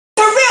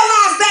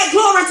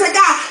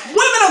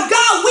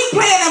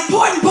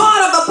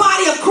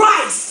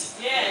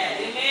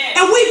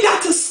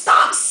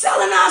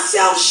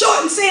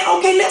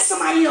hey, let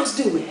somebody else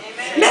do it.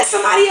 Let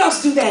somebody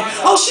else do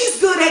that. Oh, she's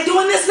good at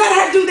doing this. Let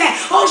her do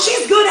that. Oh,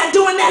 she's good at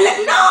doing that.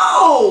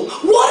 No.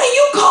 What are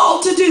you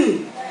called to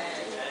do?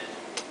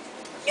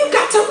 You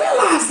got to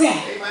realize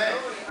that.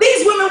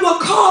 These women were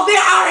called.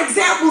 There are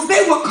examples.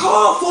 They were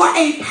called for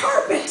a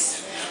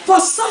purpose. For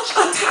such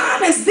a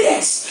time as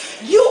this.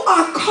 You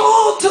are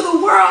called to the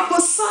world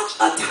for such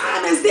a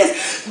time as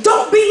this.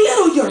 Don't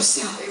belittle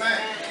yourself.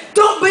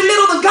 Don't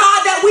belittle the God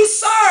that we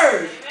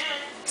serve.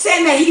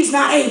 Saying that he's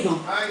not able.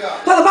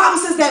 But the Bible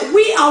says that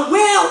we are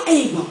well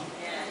able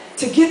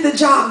to get the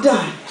job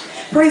done.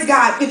 Praise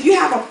God. If you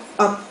have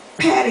a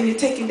pad and you're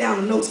taking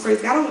down the notes,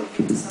 praise God. I want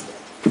to do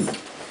something.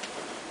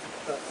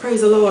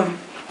 Praise the Lord.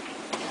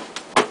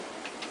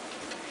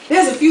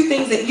 There's a few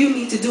things that you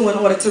need to do in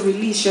order to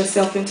release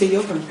yourself into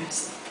your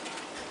purpose.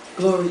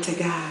 Glory to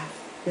God.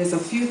 There's a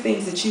few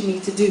things that you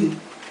need to do.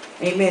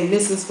 Amen.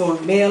 This is for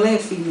male and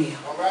female.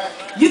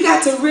 You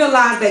got to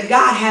realize that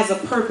God has a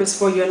purpose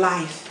for your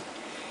life.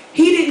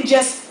 He didn't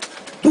just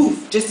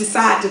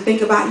decide to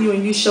think about you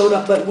and you showed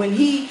up. But when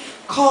he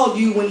called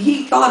you, when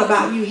he thought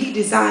about you, he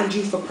designed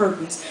you for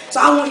purpose. So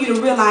I want you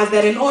to realize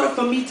that in order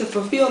for me to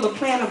fulfill the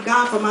plan of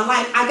God for my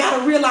life, I got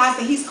to realize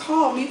that he's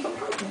called me for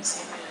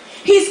purpose.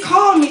 He's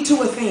called me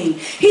to a thing.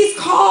 He's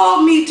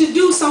called me to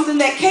do something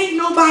that can't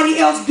nobody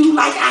else do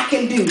like I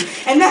can do.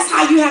 And that's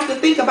how you have to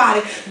think about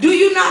it. Do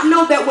you not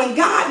know that when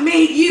God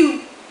made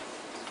you,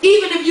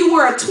 even if you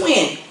were a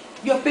twin,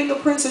 your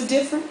fingerprints are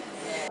different?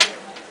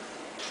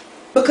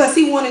 Because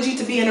he wanted you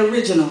to be an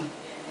original.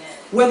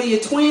 Whether you're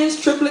twins,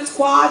 triplets,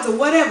 quads, or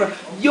whatever,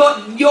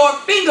 your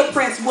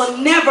fingerprints will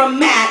never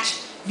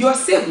match your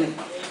sibling.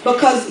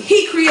 Because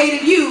he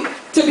created you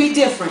to be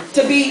different,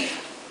 to be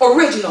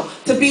original,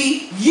 to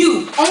be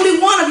you. Only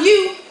one of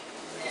you.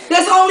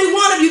 There's only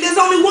one of you. There's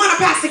only one of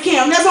Pastor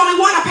Kim. There's only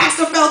one of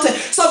Pastor Felton.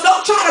 So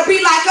don't try to be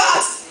like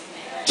us.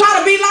 Try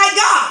to be like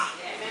God.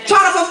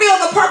 Try to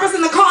fulfill the purpose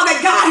and the call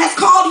that God has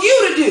called you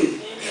to do.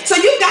 So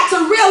you've got to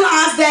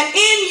realize that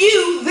in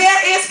you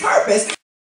there is purpose.